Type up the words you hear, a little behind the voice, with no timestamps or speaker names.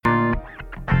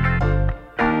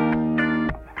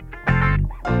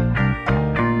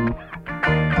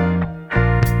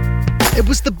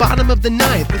was the bottom of the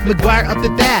ninth with McGuire up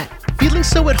at bat. Feeling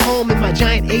so at home in my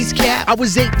giant ace cap. I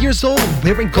was 8 years old,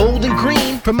 wearing gold and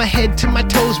green. From my head to my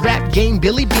toes, rap game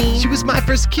Billy Bean. She was my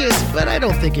first kiss, but I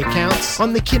don't think it counts.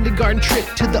 On the kindergarten trip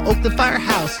to the Oakland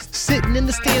Firehouse, sitting in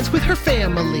the stands with her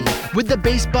family, with the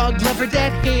baseball glove her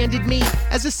dad handed me.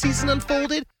 As the season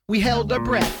unfolded, we held our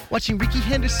breath, watching Ricky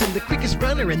Henderson, the quickest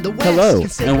runner in the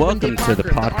West. Hello, and welcome to the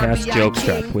podcast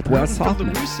Jokestrap with Wes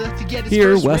Hoffman.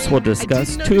 Here, Wes will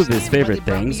discuss two of his favorite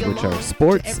things, which are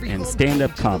sports and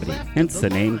stand-up comedy, hence the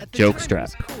name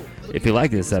Jokestrap. If you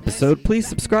like this episode, please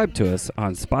subscribe to us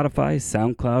on Spotify,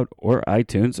 SoundCloud, or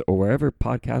iTunes, or wherever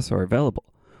podcasts are available.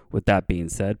 With that being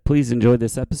said, please enjoy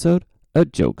this episode of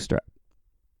Jokestrap.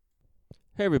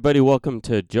 Hey everybody, welcome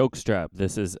to Jokestrap.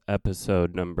 This is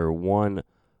episode number 102.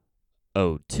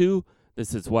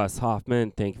 This is Wes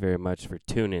Hoffman. Thank you very much for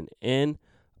tuning in.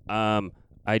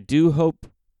 I do hope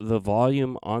the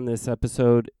volume on this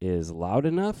episode is loud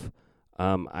enough.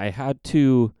 I had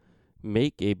to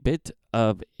make a bit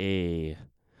of a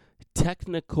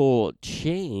technical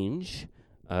change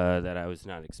that I was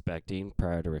not expecting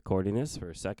prior to recording this.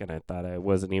 For a second, I thought I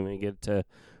wasn't even going to get to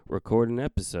record an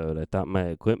episode. I thought my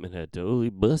equipment had totally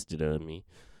busted on me.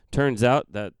 Turns out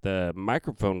that the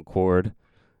microphone cord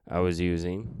I was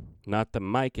using, not the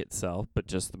mic itself, but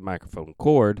just the microphone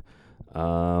cord,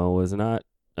 was not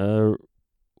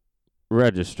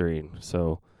registering.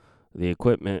 So the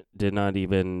equipment did not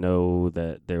even know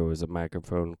that there was a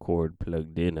microphone cord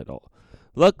plugged in at all.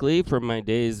 Luckily, for my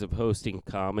days of hosting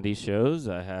comedy shows,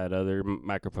 I had other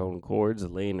microphone cords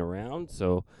laying around,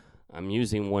 so I'm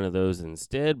using one of those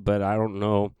instead, but I don't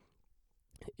know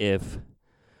if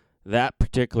that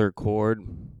particular cord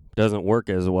doesn't work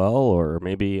as well, or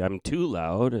maybe I'm too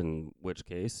loud, in which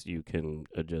case you can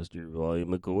adjust your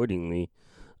volume accordingly.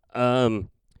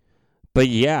 But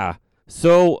yeah,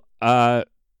 so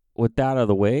with that out of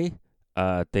the way,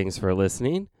 thanks for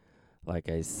listening. Like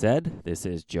I said, this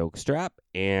is Jokestrap,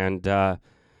 and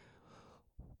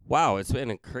wow, it's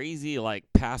been a crazy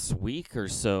past week or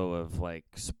so of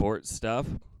sports stuff,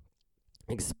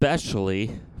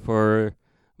 especially for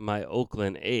my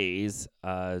Oakland A's.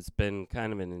 It's been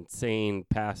kind of an insane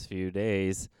past few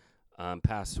days,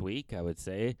 past week, I would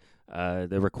say.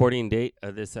 The recording date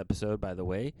of this episode, by the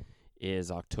way, is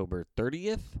October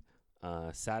 30th,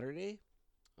 Saturday,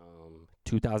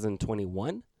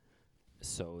 2021.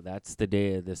 So that's the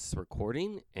day of this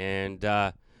recording. And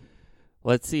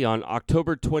let's see, on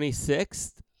October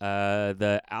 26th,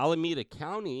 the Alameda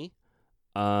County,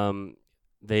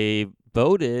 they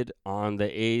voted on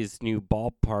the A's new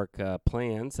ballpark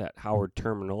plans at Howard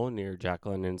Terminal near Jack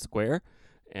London Square.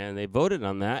 And they voted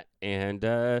on that. And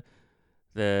they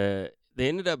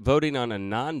ended up voting on a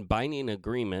non-binding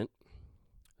agreement.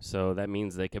 So that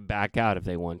means they could back out if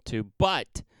they want to.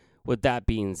 But with that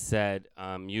being said,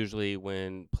 usually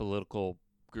when political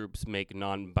groups make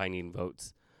non-binding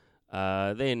votes,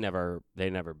 they never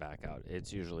back out.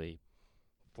 It's usually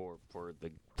for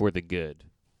the good.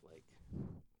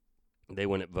 They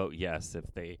wouldn't vote yes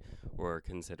if they were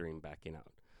considering backing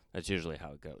out. That's usually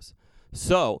how it goes.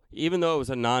 So even though it was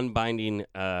a non-binding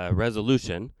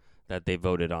resolution that they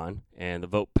voted on, and the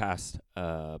vote passed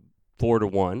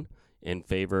 4-1. In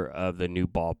favor of the new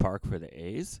ballpark for the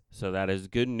A's. So that is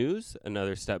good news.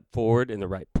 Another step forward in the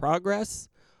right progress.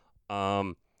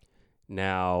 Now,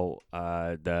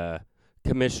 the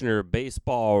commissioner of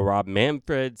baseball, Rob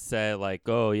Manfred, said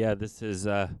oh yeah, this is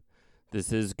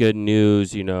good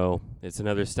news. You know, it's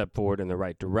another step forward in the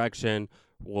right direction.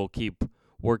 We'll keep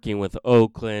working with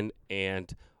Oakland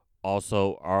and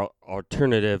also our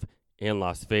alternative in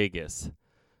Las Vegas.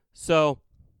 So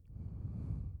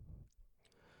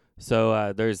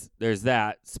there's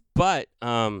that, but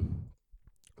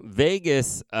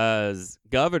Vegas'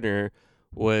 governor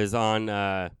was on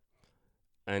an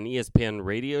ESPN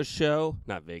radio show.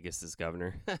 Not Vegas'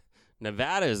 governor,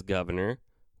 Nevada's governor,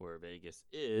 where Vegas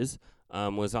is,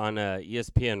 was on a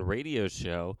ESPN radio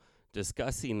show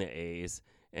discussing the A's,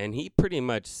 and he pretty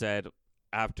much said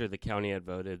after the county had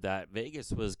voted that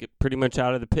Vegas was pretty much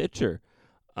out of the picture.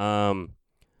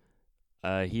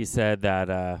 He said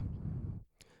that.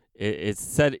 He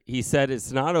said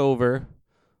it's not over.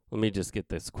 Let me just get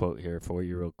this quote here for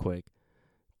you real quick.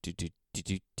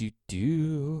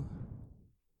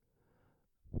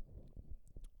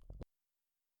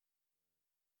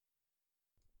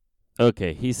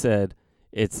 Okay, he said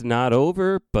it's not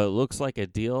over, but looks like a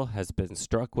deal has been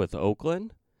struck with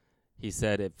Oakland. He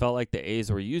said it felt like the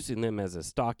A's were using them as a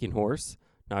stalking horse.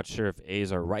 Not sure if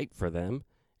A's are right for them.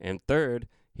 And third,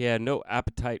 he had no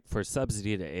appetite for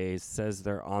subsidy to A's, says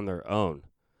they're on their own.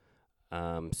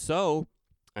 So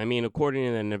I mean, according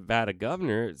to the Nevada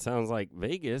governor, it sounds like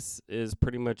Vegas is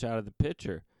pretty much out of the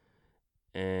picture.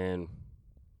 And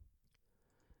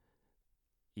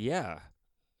yeah.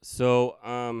 So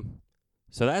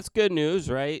that's good news,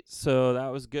 right? So that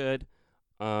was good.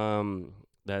 That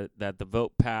the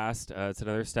vote passed. It's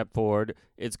another step forward.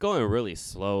 It's going really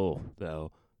slow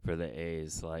though for the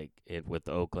A's, like it with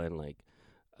Oakland. Like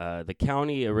the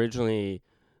county originally,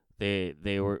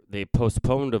 they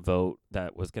postponed a vote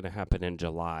that was going to happen in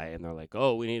July, and they're like,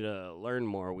 oh, we need to learn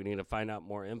more. We need to find out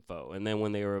more info. And then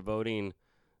when they were voting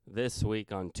this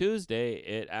week on Tuesday,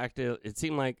 it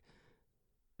seemed like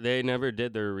they never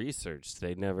did their research.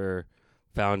 They never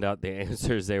found out the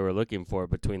answers they were looking for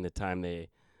between the time they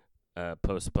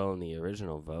postponed the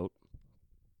original vote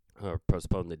or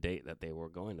postponed the date that they were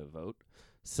going to vote.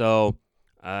 So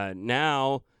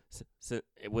now,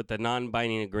 with the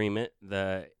non-binding agreement,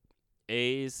 the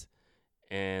A's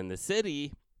and the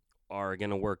city are going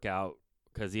to work out,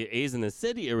 because the A's and the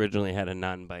city originally had a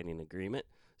non-binding agreement.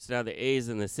 So now the A's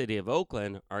and the city of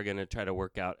Oakland are going to try to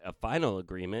work out a final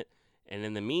agreement. And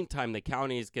in the meantime, the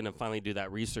county is going to finally do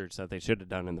that research that they should have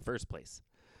done in the first place.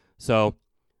 So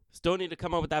still need to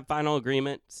come up with that final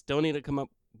agreement. Still need to come up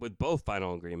with both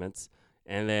final agreements.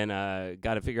 And then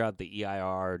got to figure out the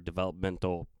EIR development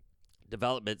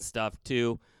stuff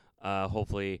too,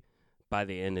 hopefully by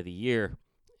the end of the year,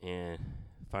 and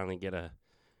finally get a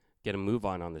move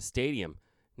on the stadium.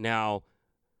 Now,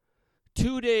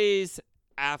 2 days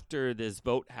after this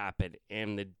vote happened,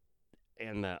 and the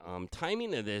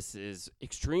timing of this is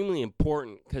extremely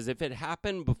important, because if it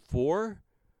happened before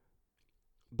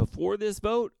this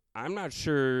vote, I'm not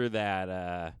sure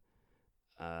that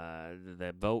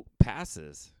the vote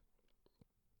passes.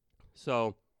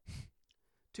 So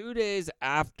 2 days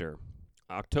after,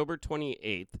 October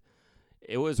 28th,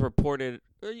 it was reported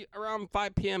around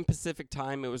 5 p.m. Pacific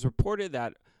time, it was reported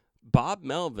that Bob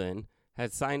Melvin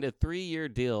had signed a 3-year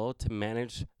deal to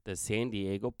manage the San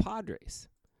Diego Padres.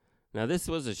 Now, this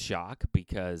was a shock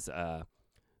because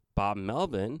Bob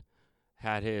Melvin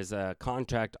had his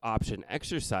contract option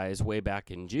exercised way back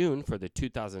in June for the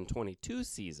 2022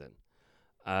 season.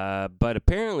 But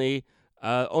apparently,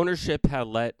 ownership had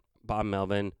let Bob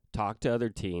Melvin talk to other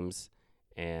teams,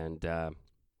 and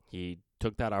he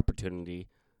took that opportunity.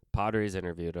 Padres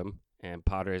interviewed him, and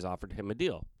Padres offered him a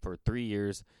deal for 3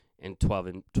 years and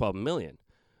 $12 million,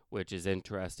 which is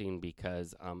interesting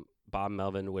because Bob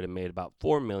Melvin would have made about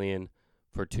 $4 million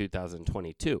for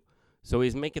 2022. So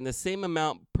he's making the same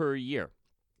amount per year.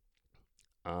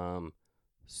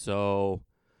 So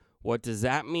what does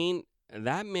that mean?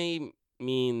 That may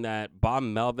mean that Bob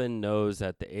Melvin knows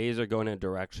that the A's are going in a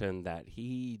direction that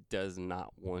he does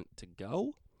not want to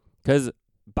go. Because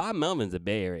Bob Melvin's a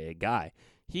Bay Area guy.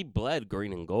 He bled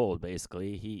green and gold,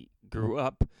 basically. He grew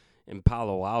up in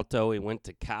Palo Alto. He went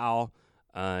to Cal.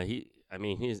 He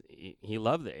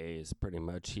loved the A's pretty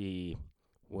much. He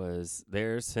was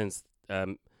there since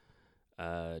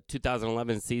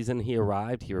 2011 season. He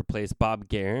arrived. He replaced Bob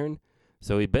Guerin.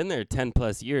 So he'd been there 10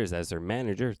 plus years as their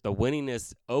manager, the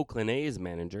winningest Oakland A's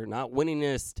manager, not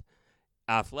winningest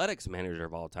athletics manager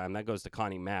of all time. That goes to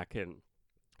Connie Mack, and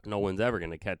no one's ever going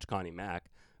to catch Connie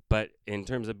Mack. But in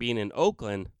terms of being in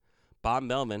Oakland, Bob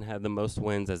Melvin had the most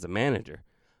wins as a manager.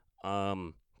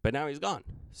 But now he's gone.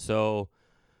 So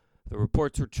the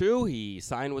reports were true. He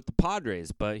signed with the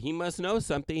Padres, but he must know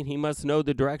something. He must know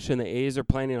the direction the A's are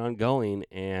planning on going,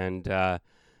 and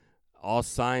all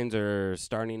signs are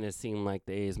starting to seem like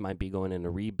the A's might be going in a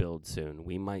rebuild soon.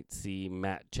 We might see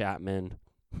Matt Chapman.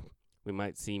 We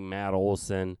might see Matt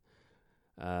Olson.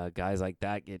 Guys like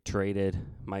that get traded.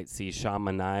 Might see Sean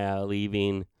Manaea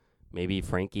leaving. Maybe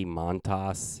Frankie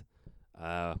Montas.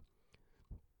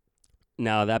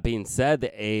 Now, that being said,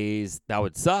 the A's, that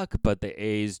would suck, but the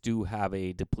A's do have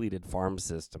a depleted farm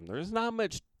system. There's not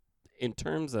much in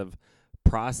terms of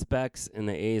prospects in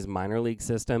the A's minor league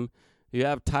system. You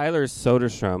have Tyler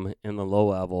Soderstrom in the low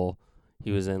level.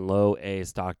 He was in low A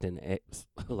Stockton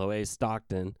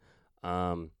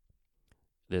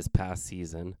this past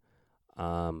season.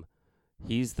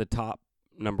 He's the top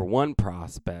number 1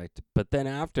 prospect. But then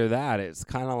after that, it's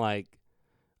kind of like,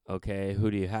 okay,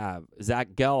 who do you have?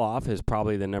 Zach Geloff is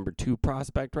probably the number 2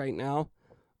 prospect right now.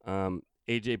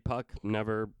 A.J. Puck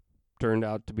never turned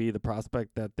out to be the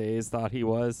prospect that the A's thought he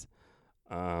was.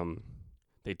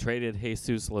 They traded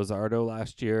Jesus Luzardo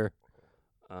last year,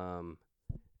 and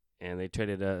they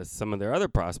traded some of their other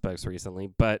prospects recently.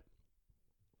 But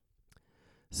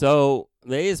so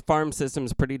the A's farm system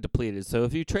is pretty depleted. So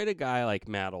if you trade a guy like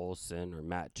Matt Olson or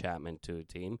Matt Chapman to a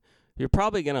team, you're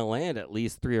probably going to land at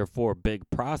least 3 or 4 big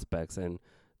prospects. And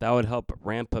that would help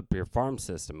ramp up your farm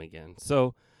system again.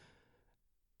 So,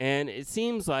 and it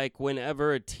seems like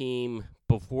whenever a team,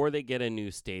 before they get a new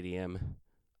stadium,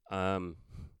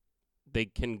 they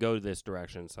can go this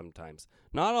direction sometimes.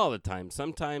 Not all the time.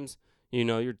 Sometimes,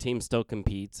 your team still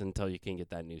competes until you can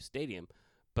get that new stadium.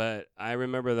 But I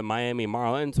remember the Miami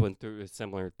Marlins went through a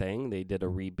similar thing. They did a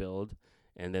rebuild,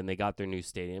 and then they got their new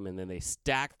stadium, and then they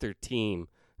stacked their team.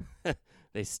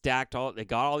 They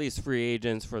got all these free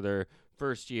agents for their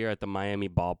first year at the Miami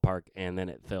ballpark, and then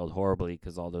it failed horribly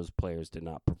because all those players did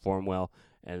not perform well,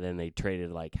 and then they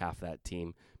traded like half that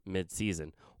team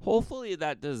mid-season. Hopefully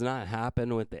that does not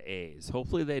happen with the A's.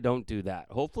 Hopefully they don't do that.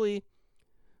 Hopefully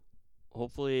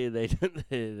they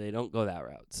they don't go that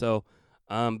route. So,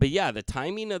 but yeah, the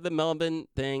timing of the Melvin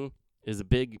thing is a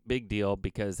big deal,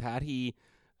 because had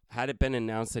it been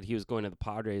announced that he was going to the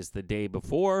Padres the day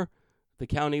before the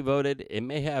county voted, it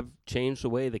may have changed the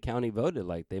way the county voted.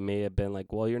 Like, they may have been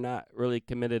like, well, you're not really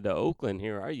committed to Oakland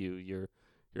here, are you?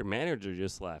 Your manager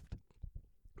just left.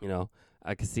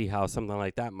 I could see how something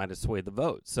like that might have swayed the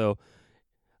vote. So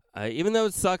even though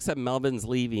it sucks that Melvin's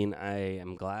leaving, I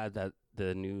am glad that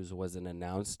the news wasn't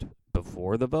announced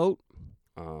before the vote.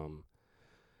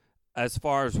 As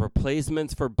far as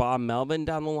replacements for Bob Melvin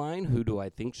down the line, who do I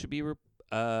think should be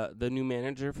the new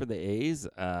manager for the A's?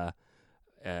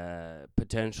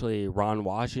 Potentially Ron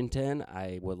Washington.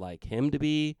 I would like him to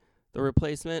be the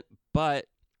replacement, but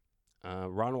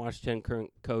Ron Washington,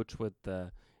 current coach with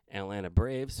the Atlanta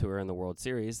Braves, who are in the World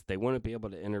Series, they wouldn't be able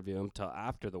to interview him till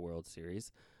after the World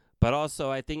Series. But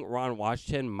also, I think Ron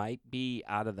Washington might be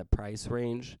out of the price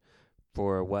range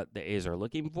for what the A's are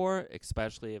looking for,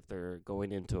 especially if they're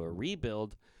going into a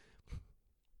rebuild.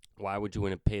 Why would you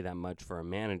want to pay that much for a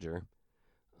manager?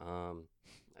 I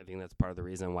think that's part of the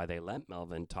reason why they let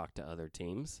Melvin talk to other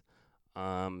teams.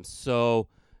 So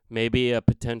maybe a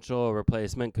potential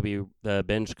replacement could be the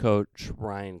bench coach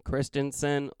Ryan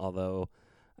Christensen, although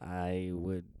I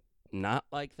would not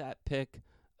like that pick.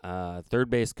 Third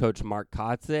base coach Mark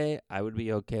Kotze, I would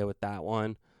be okay with that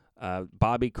one.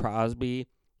 Bobby Crosby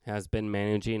has been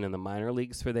managing in the minor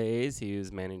leagues for the A's. He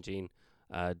was managing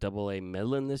Double-A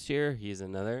Midland this year. He's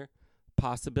another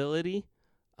possibility.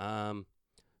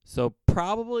 So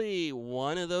probably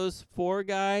one of those four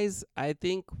guys, I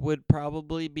think, would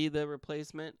probably be the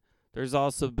replacement. There's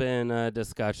also been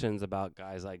discussions about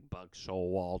guys like Buck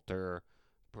Showalter,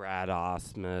 Brad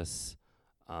Osmus,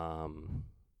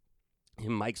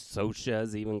 Mike Scioscia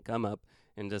has even come up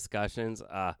in discussions.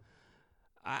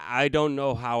 I don't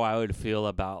know how I would feel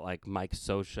about like Mike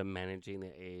Scioscia managing the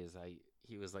A's.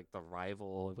 He was like the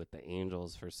rival with the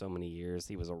Angels for so many years.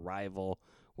 He was a rival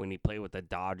when he played with the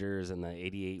Dodgers in the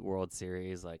 '88 World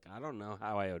Series. Like, I don't know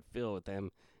how I would feel with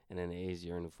him in an A's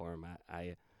uniform.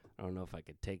 I don't know if I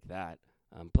could take that.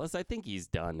 Plus, I think he's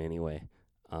done anyway.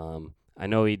 I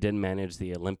know he did manage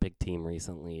the Olympic team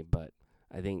recently, but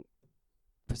I think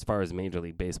as far as Major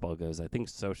League Baseball goes, I think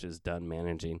Scioscia's done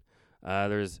managing.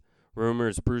 There's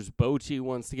rumors Bruce Bochy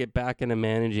wants to get back into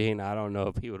managing. I don't know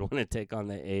if he would want to take on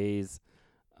the A's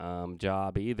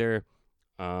job either.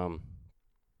 But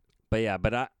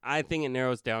I think it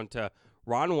narrows down to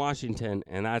Ron Washington,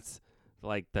 and that's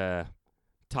like the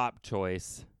top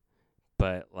choice.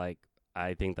 But like,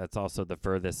 I think that's also the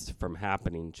furthest from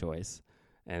happening choice.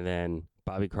 And then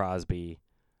Bobby Crosby,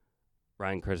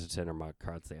 Ryan Christensen, or Mark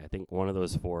Kotze. I think one of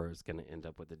those four is going to end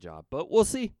up with the job, but we'll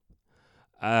see.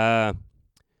 Going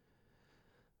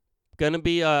to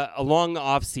be a long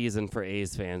off season for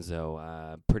A's fans,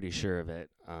 though. Pretty sure of it.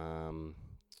 And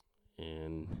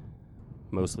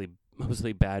mostly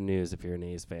bad news if you're an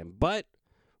A's fan. But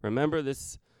remember,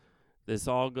 this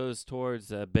all goes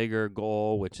towards a bigger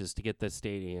goal, which is to get the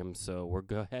stadium. So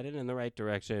we're headed in the right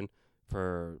direction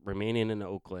for remaining in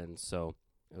Oakland. So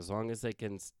as long as they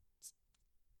can,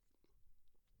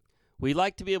 we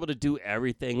like to be able to do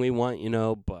everything we want,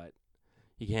 but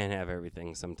you can't have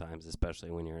everything sometimes,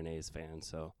 especially when you're an A's fan.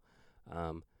 So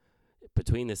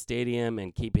between the stadium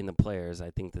and keeping the players, I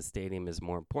think the stadium is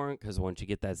more important, because once you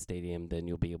get that stadium, then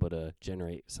you'll be able to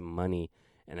generate some money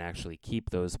and actually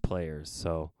keep those players.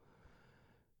 So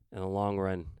in the long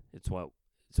run, it's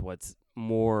what's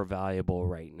more valuable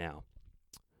right now.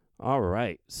 All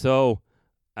right. So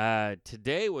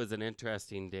today was an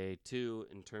interesting day, too,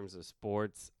 in terms of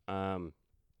sports.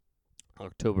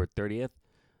 October 30th.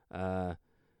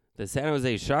 The San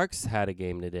Jose Sharks had a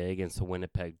game today against the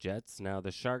Winnipeg Jets. Now,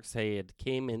 the Sharks had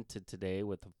came into today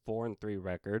with a 4-3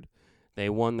 record. They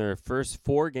won their first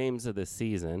 4 games of the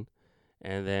season,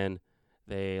 and then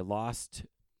they lost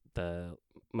the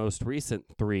most recent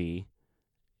 3.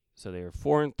 So they were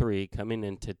 4-3 coming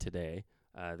into today.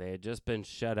 They had just been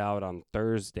shut out on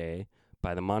Thursday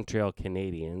by the Montreal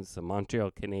Canadiens. The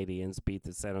Montreal Canadiens beat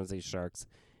the San Jose Sharks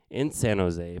in San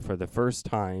Jose for the first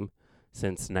time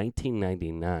since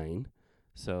 1999.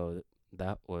 So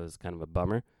that was kind of a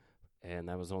bummer. And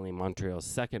that was only Montreal's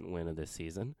second win of the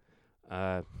season.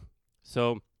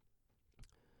 So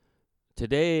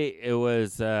today it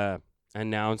was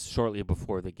announced shortly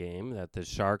before the game that the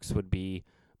Sharks would be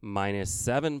minus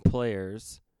 7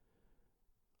 players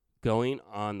going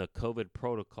on the COVID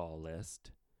protocol list,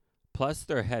 plus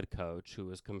their head coach, who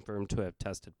was confirmed to have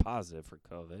tested positive for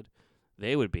COVID.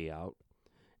 They would be out.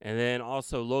 And then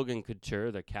also Logan Couture,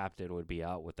 the captain, would be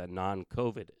out with a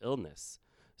non-COVID illness.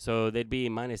 So they'd be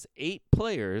minus 8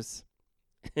 players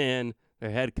and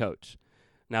their head coach.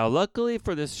 Now, luckily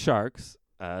for the Sharks,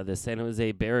 the San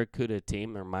Jose Barracuda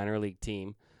team, their minor league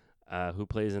team, who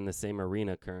plays in the same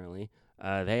arena currently,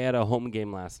 they had a home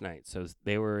game last night, so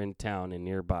they were in town and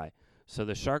nearby. So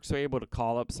the Sharks were able to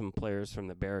call up some players from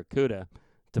the Barracuda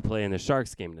to play in the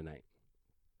Sharks game tonight.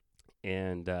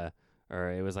 And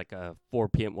or it was like a 4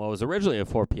 p.m. Well, it was originally a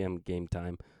 4 p.m. game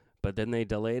time, but then they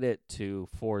delayed it to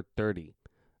 4:30.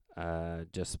 I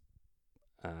guess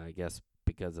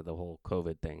because of the whole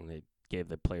COVID thing, they gave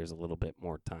the players a little bit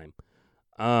more time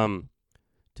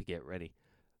to get ready.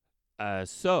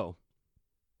 So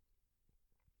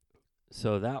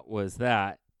that was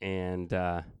that, and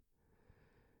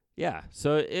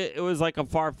so it was like a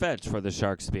far-fetch for the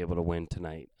Sharks to be able to win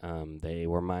tonight. They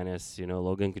were minus,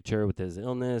 Logan Couture with his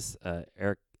illness.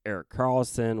 Erik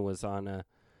Karlsson was on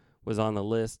the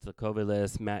list, the COVID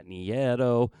list. Matt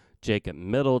Nieto, Jacob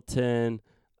Middleton,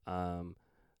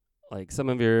 like some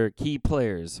of your key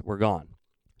players were gone.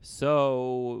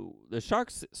 So the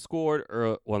Sharks scored,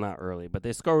 not early, but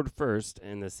they scored first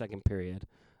in the second period.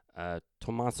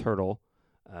 Tomas Hertl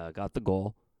got the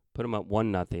goal, put him up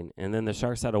 1-0, and then the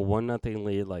Sharks had a 1-0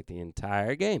 lead like the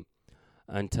entire game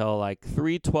until like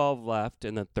 3:12 left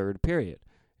in the third period.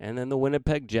 And then the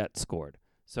Winnipeg Jets scored.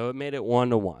 So it made it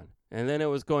 1-1. And then it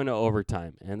was going to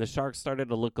overtime, and the Sharks started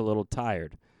to look a little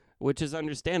tired, which is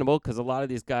understandable because a lot of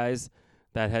these guys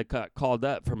that had got called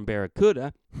up from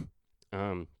Barracuda,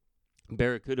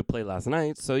 Barracuda played last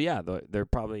night, so yeah, they're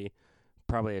probably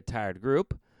a tired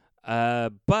group.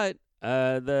 But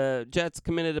the Jets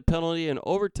committed a penalty in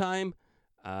overtime,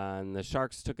 and the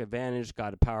Sharks took advantage,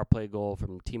 got a power play goal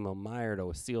from Timo Meier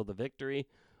to seal the victory,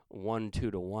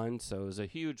 2-1. So it was a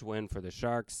huge win for the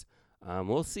Sharks.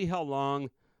 We'll see how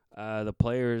long the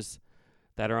players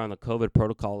that are on the COVID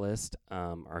protocol list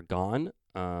are gone.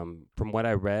 From what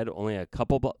I read, only a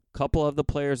couple of the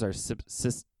players are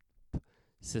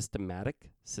symptomatic,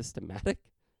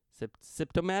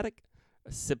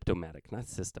 not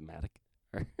systematic.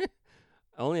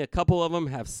 Only a couple of them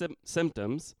have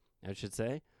symptoms, I should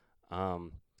say.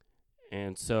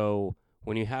 And so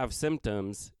when you have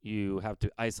symptoms, you have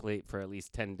to isolate for at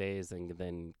least 10 days and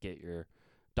then get your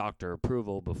doctor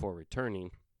approval before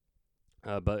returning.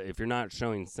 But if you're not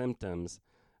showing symptoms,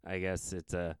 I guess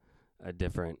it's a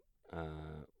different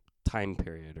time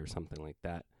period or something like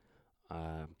that.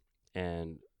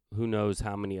 And who knows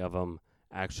how many of them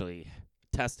actually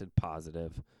tested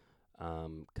positive,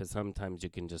 because sometimes you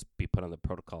can just be put on the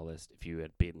protocol list if you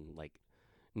had been like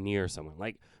near someone.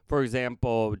 Like, for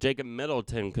example, Jacob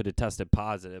Middleton could have tested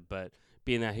positive, but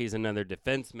being that he's another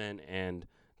defenseman and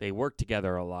they work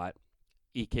together a lot,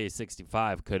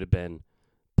 EK65 could have been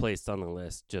placed on the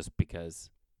list just because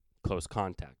close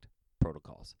contact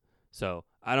protocols. So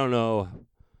I don't know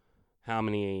how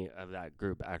many of that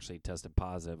group actually tested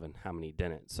positive and how many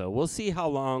didn't. So we'll see how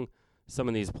long some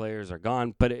of these players are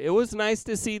gone. But it was nice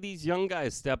to see these young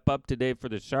guys step up today for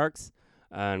the Sharks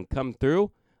and come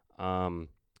through.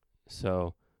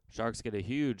 So Sharks get a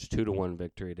huge 2-1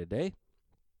 victory today.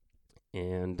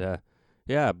 And,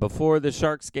 before the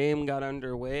Sharks game got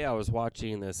underway, I was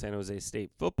watching the San Jose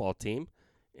State football team.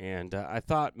 And I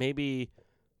thought maybe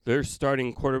their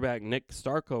starting quarterback, Nick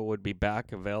Starko, would be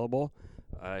back available.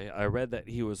 I read that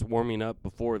he was warming up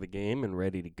before the game and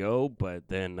ready to go, but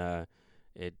then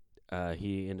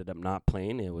he ended up not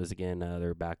playing. It was, again,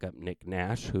 their backup, Nick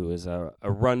Nash, who is a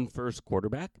run-first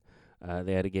quarterback.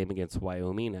 They had a game against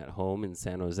Wyoming at home in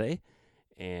San Jose.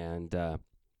 And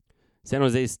San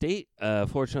Jose State,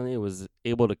 fortunately, was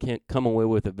able to come away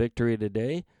with a victory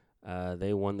today.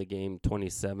 They won the game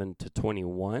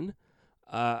 27-21.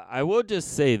 I will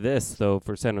just say this, though,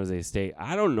 for San Jose State.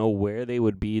 I don't know where they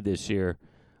would be this year.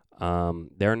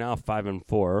 They're now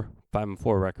 5-4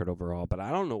 record overall, but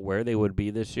I don't know where they would be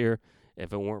this year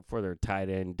if it weren't for their tight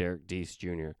end, Derek Deese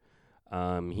Jr.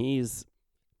 He's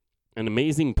an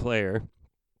amazing player.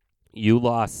 You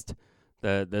lost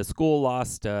the school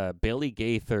lost Bailey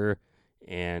Gaither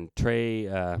and Trey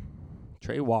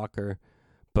Walker,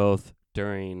 both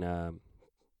during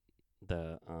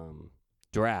the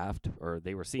draft, or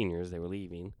they were seniors, they were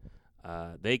leaving.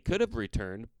 They could have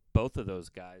returned, both of those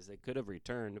guys. They could have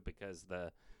returned because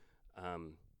the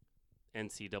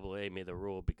NCAA made the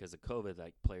rule because of COVID,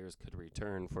 like players could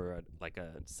return for a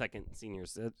second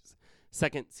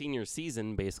senior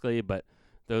season, basically. But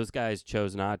those guys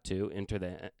chose not to enter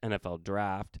the NFL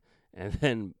draft, and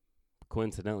then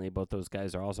coincidentally, both those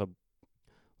guys are also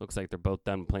looks like they're both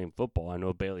done playing football. I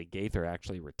know Bailey Gaither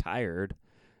actually retired,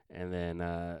 and then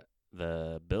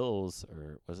the Bills,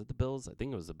 or was it the Bills? I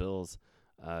think it was the Bills,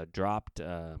 dropped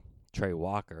Trey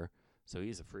Walker, so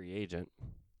he's a free agent.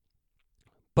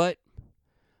 But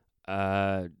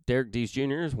Derek Dees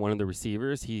Jr. is one of the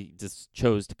receivers. He just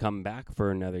chose to come back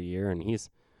for another year, and he's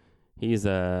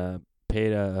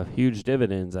paid a huge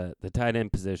dividends at the tight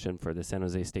end position for the San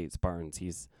Jose State Spartans.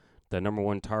 He's the number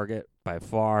one target by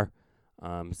far.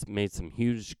 He's made some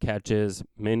huge catches,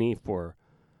 many for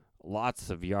lots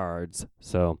of yards.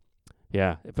 So,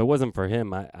 yeah, if it wasn't for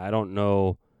him, I don't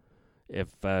know if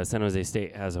San Jose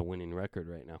State has a winning record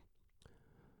right now.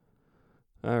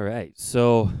 All right,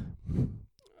 so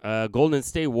Golden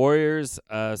State Warriors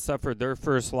suffered their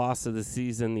first loss of the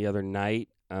season the other night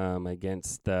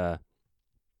against who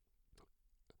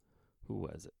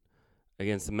was it?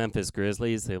 Against the Memphis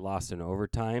Grizzlies. They lost in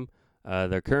overtime.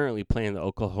 They're currently playing the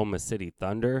Oklahoma City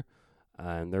Thunder,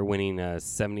 and they're winning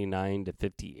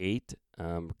 79-58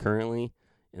 currently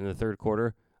in the third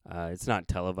quarter. It's not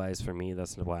televised for me.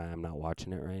 That's why I'm not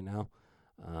watching it right now.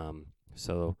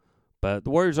 But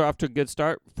the Warriors are off to a good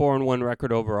start. 4-1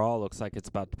 record overall. Looks like it's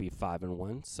about to be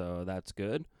 5-1, so that's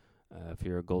good if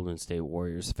you're a Golden State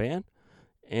Warriors fan.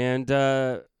 And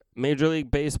Major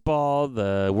League Baseball,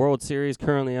 the World Series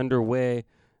currently underway.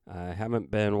 I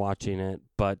haven't been watching it,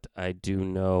 but I do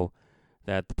know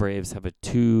that the Braves have a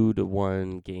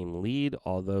 2-1 game lead,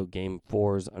 although Game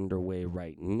 4 is underway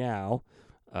right now.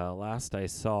 Last I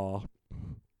saw,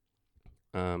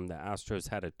 the Astros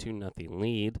had a 2-0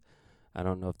 lead. I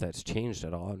don't know if that's changed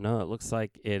at all. No, it looks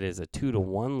like it is a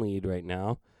 2-1 lead right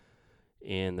now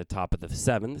in the top of the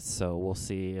 7th, so we'll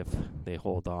see if they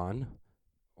hold on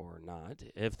or not.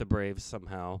 If the Braves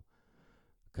somehow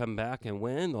come back and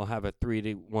win, they'll have a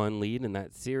 3-1 lead in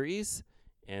that series.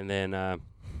 And then, I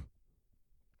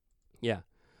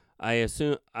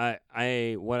assume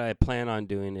what I plan on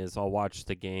doing is I'll watch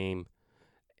the game.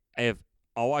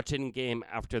 I'll watch it in game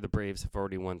after the Braves have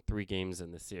already won 3 games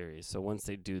in the series. So once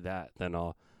they do that, then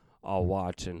I'll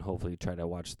watch and hopefully try to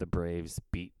watch the Braves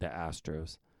beat the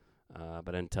Astros.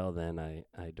 But until then, I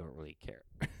don't really care.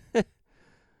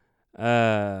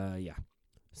 Yeah.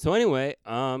 So anyway,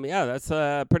 that's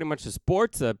pretty much the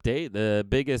sports update. The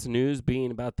biggest news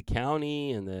being about the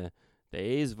county and the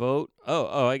A's vote.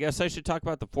 Oh, I guess I should talk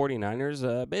about the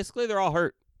 49ers. Basically, they're all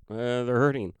hurt. They're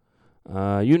hurting.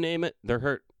 You name it, they're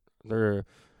hurt. They're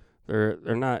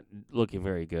not looking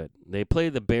very good. They play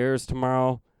the Bears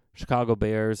tomorrow, Chicago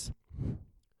Bears,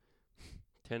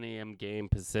 10 a.m. game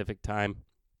Pacific time.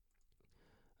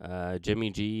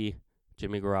 Jimmy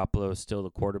Garoppolo is still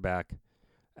the quarterback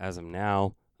as of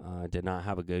now. Did not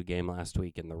have a good game last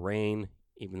week in the rain,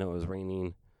 even though it was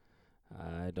raining.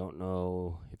 I don't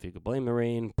know if you could blame the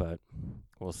rain, but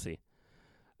we'll see.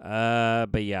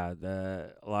 But yeah,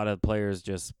 a lot of the players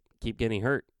just keep getting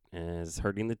hurt, and it's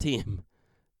hurting the team,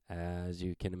 as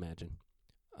you can imagine.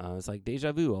 It's like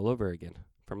deja vu all over again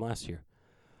from last year.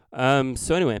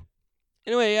 So anyway,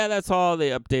 yeah, that's all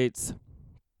the updates,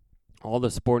 all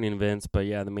the sporting events. But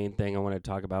yeah, the main thing I want to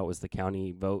talk about was the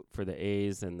county vote for the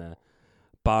A's and the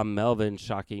Bob Melvin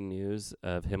shocking news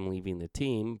of him leaving the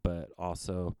team, but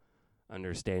also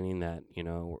understanding that,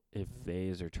 if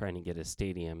A's are trying to get a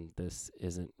stadium, this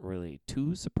isn't really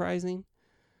too surprising,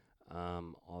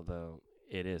 although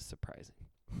it is surprising.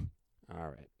 All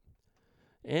right.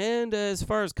 And as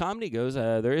far as comedy goes,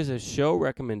 there is a show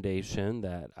recommendation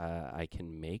that I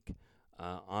can make.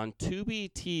 On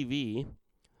Tubi TV,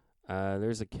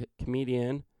 there's a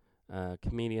comedian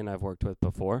I've worked with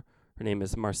before. Her name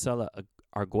is Marcela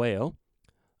Arguello.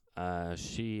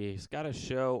 She's got a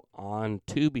show on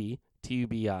Tubi,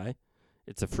 Tubi.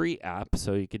 It's a free app,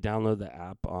 so you could download the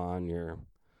app on your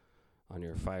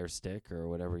Fire Stick or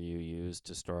whatever you use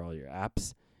to store all your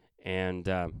apps. And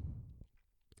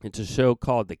it's a show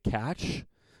called The Cache,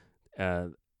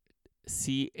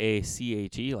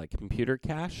 CACHE, like computer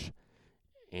cache.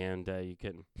 And you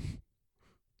can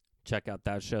check out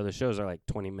that show. The shows are like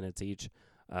 20 minutes each.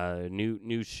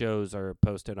 New shows are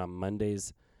posted on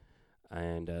Mondays,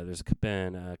 and there's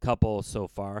been a couple so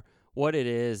far. what it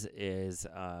is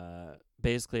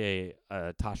basically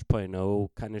a Tosh.0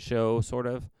 kind of show, sort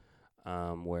of,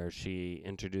 where she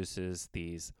introduces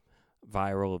these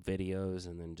viral videos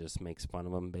and then just makes fun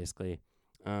of them, basically.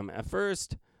 At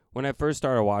first, when I first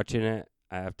started watching it,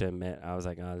 I have to admit, I was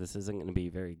like, oh, this isn't going to be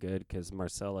very good because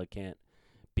Marcella can't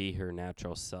be her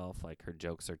natural self. Like, her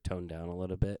jokes are toned down a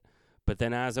little bit. But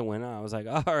then as it went on, I was like,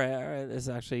 all right, this is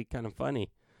actually kind of funny.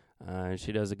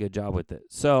 She does a good job with it.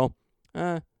 So,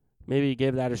 maybe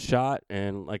give that a shot.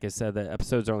 And like I said, the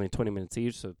episodes are only 20 minutes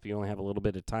each, so if you only have a little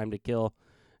bit of time to kill,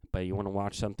 but you want to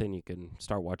watch something, you can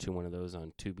start watching one of those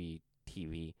on Tubi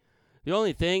TV. The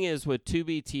only thing is with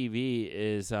Tubi TV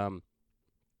is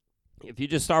if you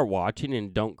just start watching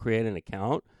and don't create an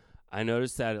account, I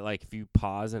noticed that like if you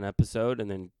pause an episode and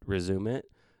then resume it,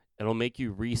 it'll make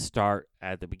you restart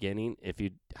at the beginning if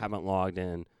you haven't logged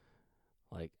in.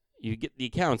 Like, you get the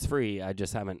account's free. I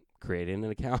just haven't created an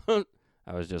account.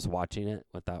 I was just watching it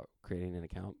without creating an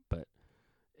account, but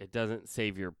it doesn't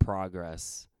save your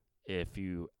progress if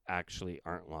you actually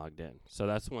aren't logged in. So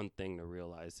that's one thing to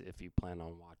realize if you plan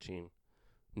on watching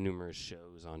numerous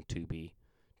shows on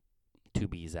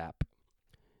Tubi's app.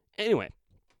 Anyway,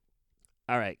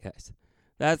 all right, guys.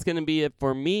 That's going to be it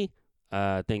for me.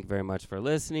 Thank you very much for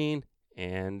listening,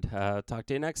 and talk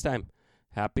to you next time.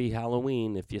 Happy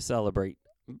Halloween if you celebrate.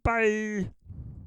 Bye.